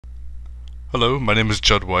Hello, my name is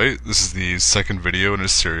Judd White. This is the second video in a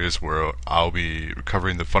series where I'll be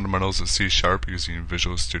covering the fundamentals of C# using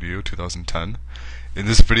Visual Studio 2010. In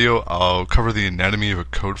this video, I'll cover the anatomy of a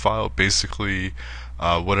code file, basically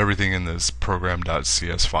what everything in this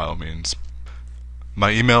program.cs file means.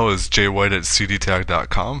 My email is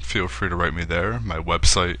jwhite@cdtag.com. Feel free to write me there. My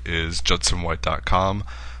website is judsonwhite.com.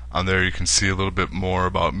 On there you can see a little bit more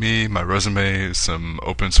about me, my resume, some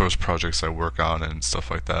open source projects I work on and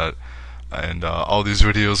stuff like that. And all these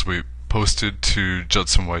videos we posted to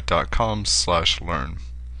judsonwhite.com/learn.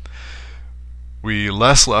 We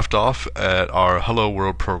last left off at our Hello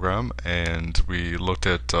World program, and we looked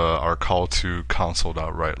at our call to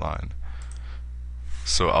console.writeLine.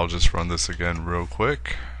 So I'll just run this again real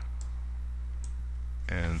quick,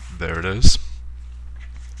 and there it is.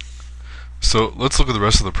 So let's look at the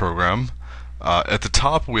rest of the program. At the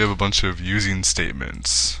top we have a bunch of using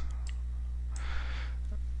statements.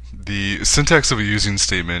 The syntax of a using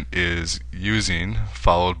statement is using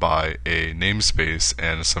followed by a namespace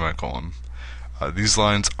and a semicolon. These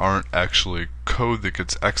lines aren't actually code that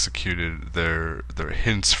gets executed, they're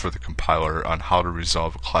hints for the compiler on how to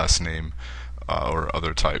resolve a class name or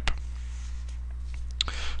other type.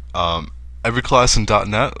 Every class in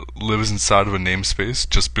 .NET lives inside of a namespace.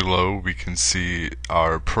 Just below we can see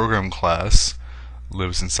our program class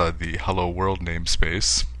lives inside the Hello World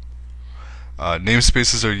namespace.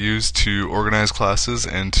 Namespaces are used to organize classes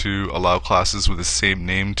and to allow classes with the same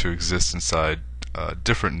name to exist inside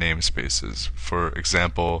different namespaces. For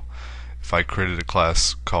example, if I created a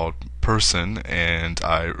class called person and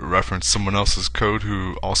I referenced someone else's code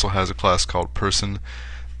who also has a class called person,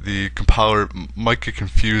 the compiler might get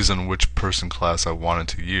confused on which person class I wanted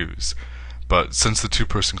to use. But since the two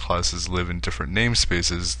person classes live in different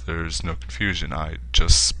namespaces, there's no confusion. I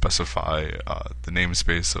just specify the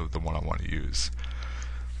namespace of the one I want to use.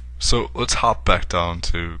 So let's hop back down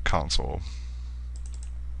to console.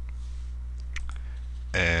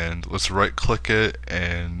 And let's right click it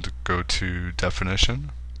and go to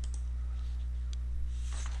definition.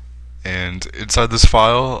 And inside this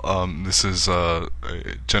file, this is a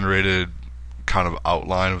generated kind of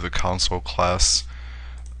outline of the console class.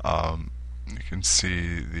 You can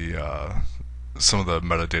see the some of the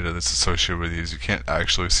metadata that's associated with these. You can't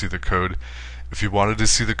actually see the code. If you wanted to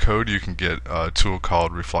see the code, you can get a tool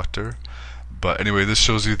called Reflector. But anyway, this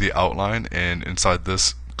shows you the outline, and inside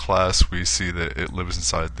this class we see that it lives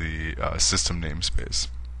inside the system namespace.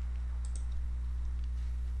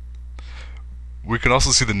 We can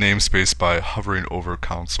also see the namespace by hovering over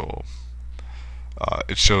console.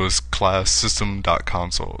 It shows class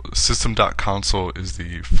system.console. System.console is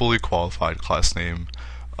the fully qualified class name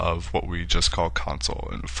of what we just called console.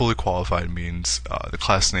 And fully qualified means the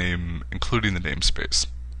class name including the namespace.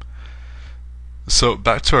 So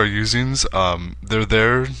back to our usings. They're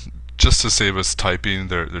there just to save us typing.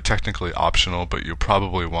 They're technically optional, but you'll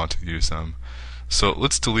probably want to use them. So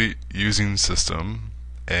let's delete using system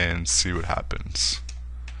and see what happens.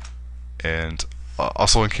 And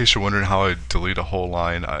also, in case you're wondering how I delete a whole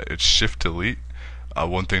line, it's Shift Delete.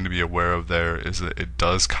 One thing to be aware of there is that it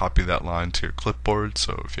does copy that line to your clipboard,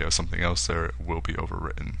 so if you have something else there, it will be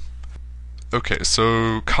overwritten. Okay,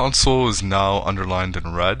 so console is now underlined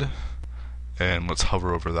in red, and let's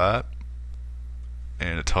hover over that.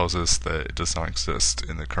 And it tells us that it does not exist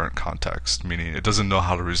in the current context, meaning it doesn't know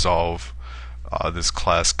how to resolve this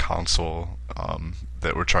class console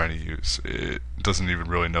that we're trying to use. It doesn't even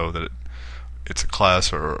really know that it's a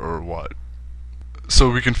class or what.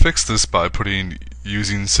 So we can fix this by putting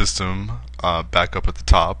using system back up at the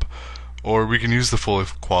top, or we can use the fully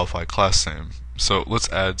qualified class name. So let's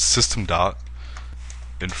add system dot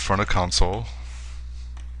in front of console,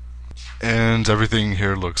 and everything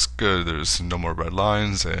here looks good. There's no more red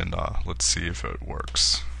lines, and let's see if it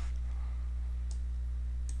works.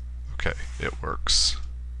 Okay, it works.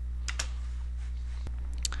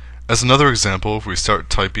 As another example, if we start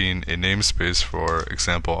typing a namespace, for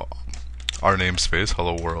example, our namespace,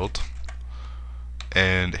 Hello World,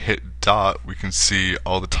 and hit dot, we can see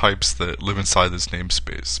all the types that live inside this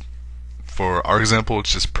namespace. For our example,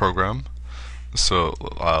 it's just program, so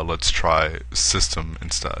let's try system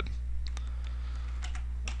instead.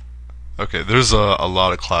 Okay, there's a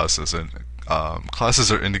lot of classes, and classes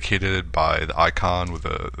are indicated by the icon with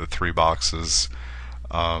the three boxes.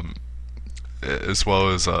 As well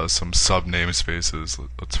as some sub namespaces.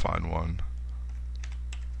 Let's find one.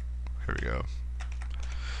 Here we go.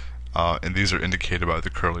 And these are indicated by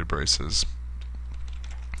the curly braces.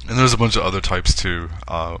 And there's a bunch of other types too.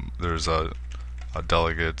 There's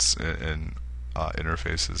delegates and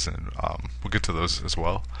interfaces, and we'll get to those as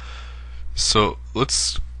well. So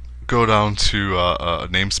let's go down to a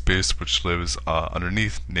namespace which lives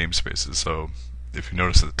underneath namespaces. So if you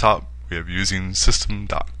notice at the top, we have using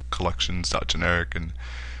system.collections.generic, and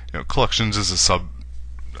collections is a sub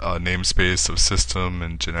namespace of system,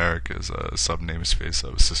 and generic is a sub namespace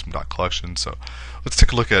of system.collection. So let's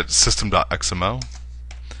take a look at system.xml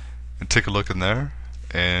and take a look in there.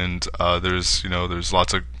 And there's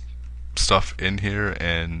lots of stuff in here,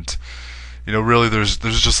 and really there's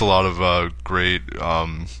just a lot of great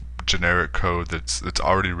generic code that's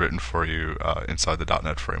already written for you inside the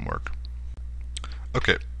 .NET framework.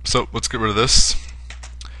 Okay, so let's get rid of this,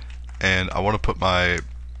 and I want to put my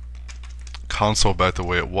console back the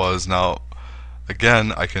way it was. Now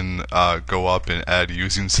again, I can go up and add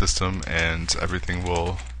using system and everything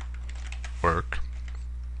will work.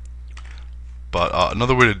 But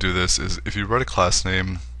another way to do this is if you write a class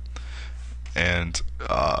name and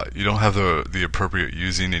you don't have the appropriate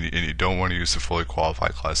using, and you don't want to use the fully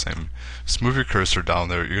qualified class name, just move your cursor down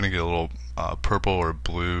there. You're going to get a little purple or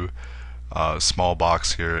blue small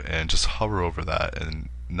box here, and just hover over that, and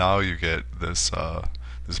now you get this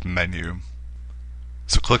this menu.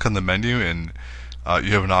 So click on the menu, and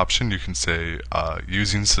you have an option. You can say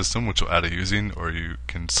using system, which will add a using, or you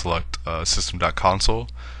can select system.console,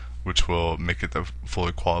 which will make it the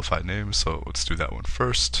fully qualified name. So let's do that one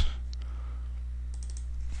first,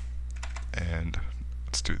 and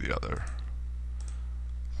let's do the other.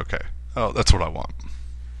 Okay, oh, that's what I want.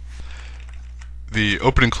 The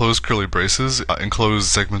open and close curly braces enclose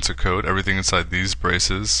segments of code. Everything inside these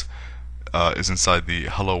braces is inside the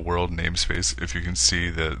hello world namespace. If you can see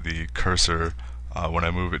the cursor, when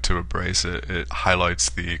I move it to a brace, it highlights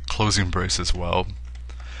the closing brace as well.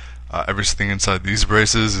 Everything inside these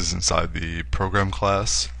braces is inside the program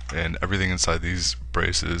class, and everything inside these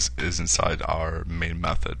braces is inside our main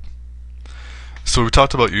method. So we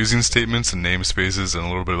talked about using statements and namespaces and a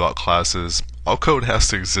little bit about classes. All code has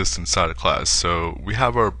to exist inside a class. So we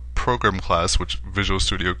have our program class, which Visual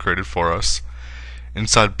Studio created for us.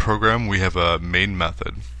 Inside program, we have a main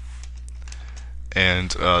method. And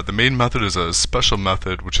the main method is a special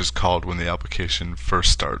method which is called when the application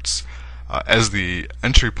first starts. As the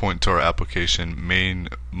entry point to our application, main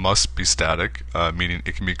must be static, meaning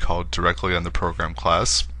it can be called directly on the program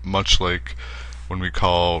class, much like when we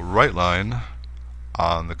call WriteLine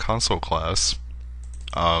on the console class.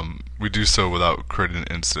 We do so without creating an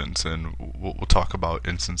instance, and we'll talk about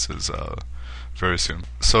instances very soon.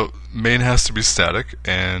 So main has to be static,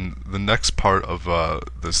 and the next part of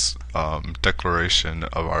this declaration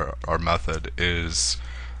of our method is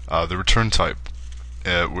the return type.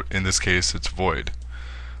 In this case, it's void.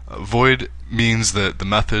 Void means that the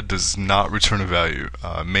method does not return a value.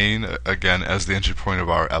 Main, again, as the entry point of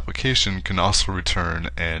our application, can also return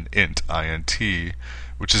an int,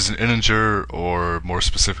 which is an integer, or more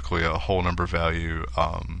specifically a whole number value,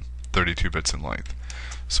 32 bits in length.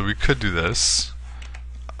 So we could do this.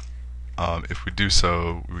 If we do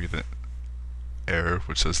so, we get an error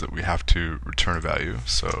which says that we have to return a value.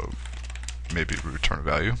 So maybe we return a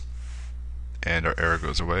value, and our error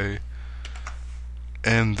goes away,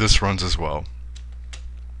 and this runs as well.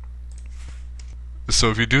 So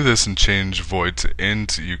if you do this and change void to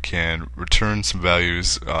int, you can return some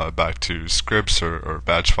values back to scripts or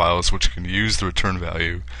batch files, which can use the return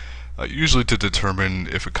value usually to determine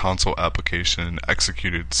if a console application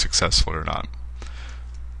executed successfully or not.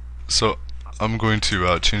 So I'm going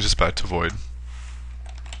to change this back to void.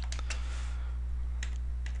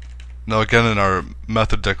 Now again, in our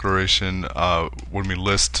method declaration, when we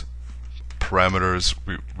list parameters,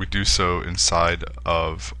 we do so inside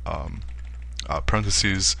of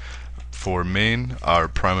parentheses. For main, our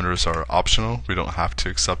parameters are optional. We don't have to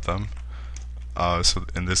accept them. So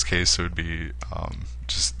in this case, it would be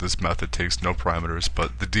just this method takes no parameters,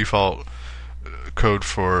 but the default code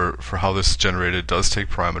for how this is generated does take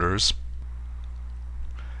parameters.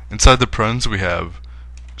 Inside the parens, we have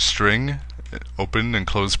string, open and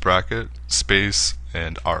close bracket, space,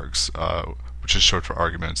 and args, which is short for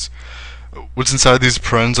arguments. What's inside these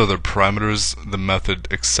parens are the parameters the method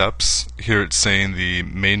accepts. Here it's saying the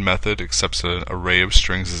main method accepts an array of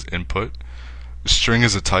strings as input. String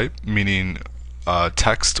is a type, meaning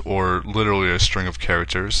text or literally a string of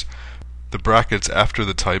characters. The brackets after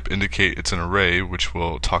the type indicate it's an array, which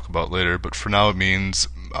we'll talk about later, but for now it means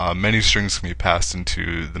many strings can be passed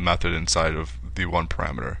into the method inside of the one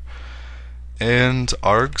parameter. And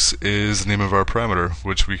args is the name of our parameter,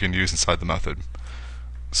 which we can use inside the method.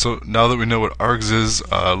 So now that we know what args is,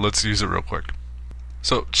 let's use it real quick.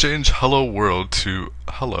 So change hello world to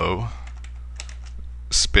hello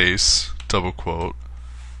space double quote.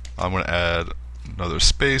 I'm going to add another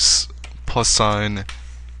space plus sign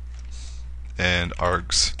and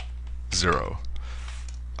args 0.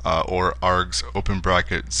 Or args open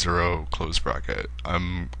bracket 0 close bracket.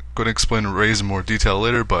 I'm going to explain arrays in more detail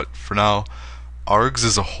later, but for now, args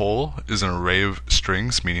as a whole is an array of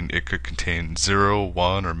strings, meaning it could contain 0,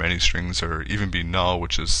 1, or many strings, or even be null,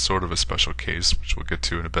 which is sort of a special case, which we'll get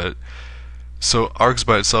to in a bit. So args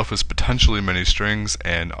by itself is potentially many strings,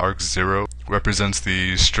 and args 0 represents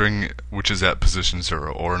the string which is at position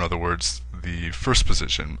 0, or in other words, the first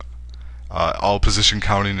position. All position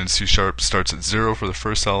counting in C# starts at 0 for the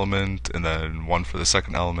first element, and then 1 for the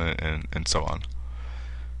second element, and so on.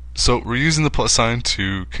 So we're using the plus sign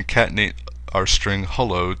to concatenate our string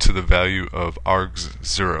hello to the value of args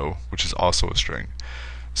 0, which is also a string.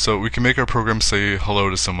 So we can make our program say hello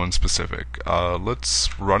to someone specific.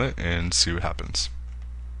 Let's run it and see what happens.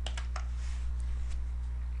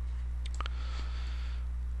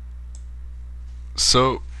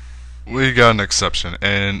 So we got an exception,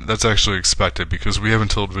 and that's actually expected because we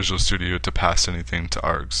haven't told Visual Studio to pass anything to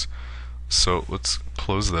args. So let's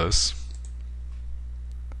close this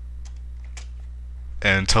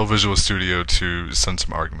and tell Visual Studio to send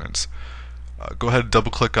some arguments. Go ahead and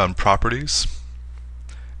double click on Properties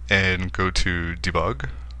and go to Debug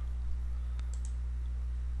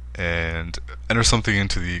and enter something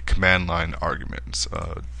into the command line arguments,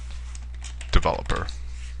 developer.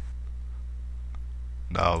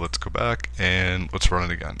 Now let's go back and let's run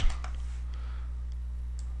it again.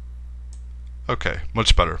 Okay,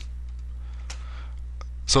 much better.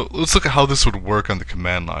 So let's look at how this would work on the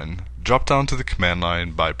command line. Drop down to the command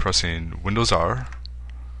line by pressing Windows R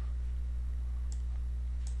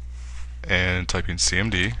and typing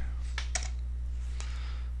CMD.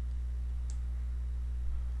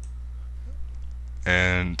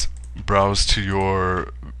 And browse to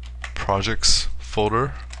your projects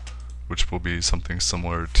folder, which will be something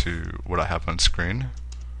similar to what I have on screen,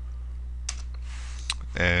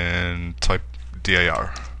 and type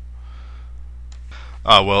dir.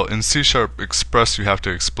 Well, in C# Express you have to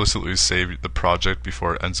explicitly save the project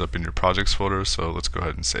before it ends up in your projects folder, so let's go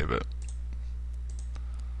ahead and save it.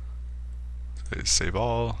 Okay, save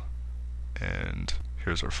all, and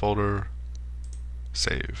here's our folder,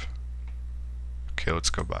 save. Okay, let's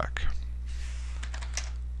go back.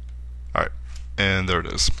 Alright, and there it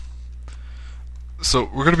is. So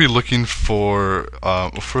we're going to be looking for,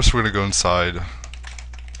 well, first we're going to go inside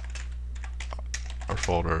our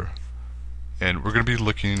folder, and we're going to be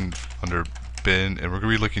looking under bin, and we're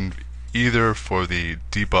going to be looking either for the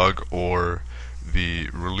debug or the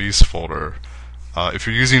release folder. If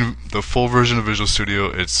you're using the full version of Visual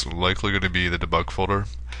Studio, it's likely going to be the debug folder.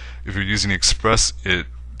 If you're using Express,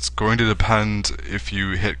 it's going to depend if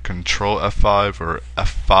you hit Control F5 or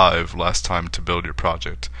F5 last time to build your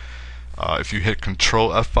project. If you hit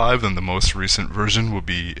Control F5, then the most recent version will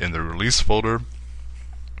be in the release folder.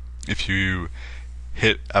 If you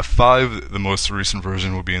hit F5, the most recent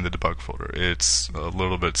version will be in the debug folder. It's a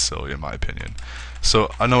little bit silly in my opinion.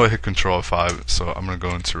 So I know I hit Control F5, so I'm going to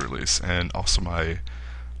go into release. And also my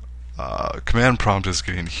command prompt is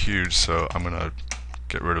getting huge, so I'm going to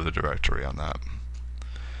get rid of the directory on that.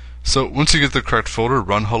 So once you get the correct folder,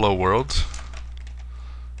 run hello world,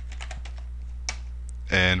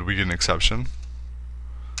 and we get an exception.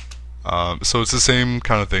 So it's the same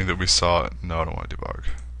kind of thing that we saw. No, I don't want to debug.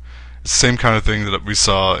 It's the same kind of thing that we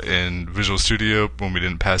saw in Visual Studio when we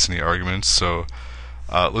didn't pass any arguments. So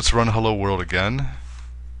let's run hello world again,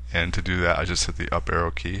 and to do that I just hit the up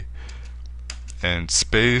arrow key and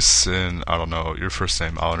space, and I don't know, your first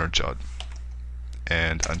name, I'll enter Judd,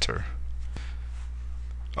 and enter.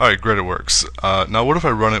 Alright, great, it works. Now what if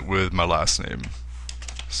I run it with my last name?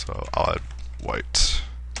 So I'll add White.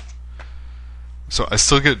 So I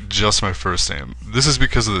still get just my first name. This is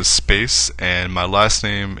because of the space, and my last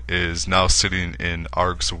name is now sitting in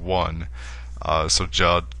args 1. So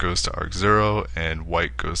Judd goes to args 0 and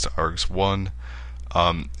White goes to args 1.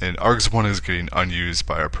 And args 1 is getting unused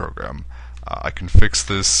by our program. I can fix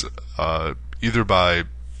this either by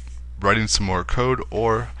writing some more code,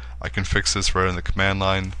 or I can fix this right in the command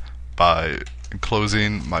line by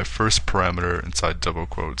enclosing my first parameter inside double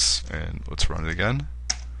quotes. And let's run it again.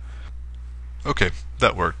 Okay,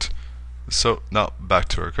 that worked. So now back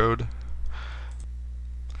to our code.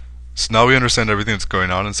 So now we understand everything that's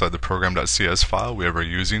going on inside the program.cs file. We have our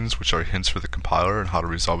usings, which are hints for the compiler and how to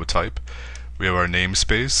resolve a type. We have our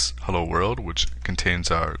namespace, hello world, which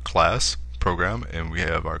contains our class, program, and we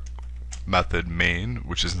have our method main,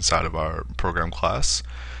 which is inside of our program class.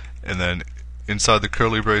 And then inside the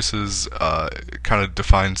curly braces, it kind of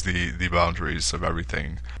defines the boundaries of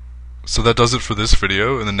everything. So that does it for this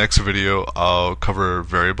video. In the next video, I'll cover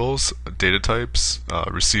variables, data types,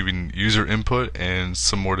 receiving user input, and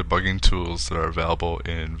some more debugging tools that are available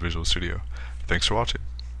in Visual Studio. Thanks for watching.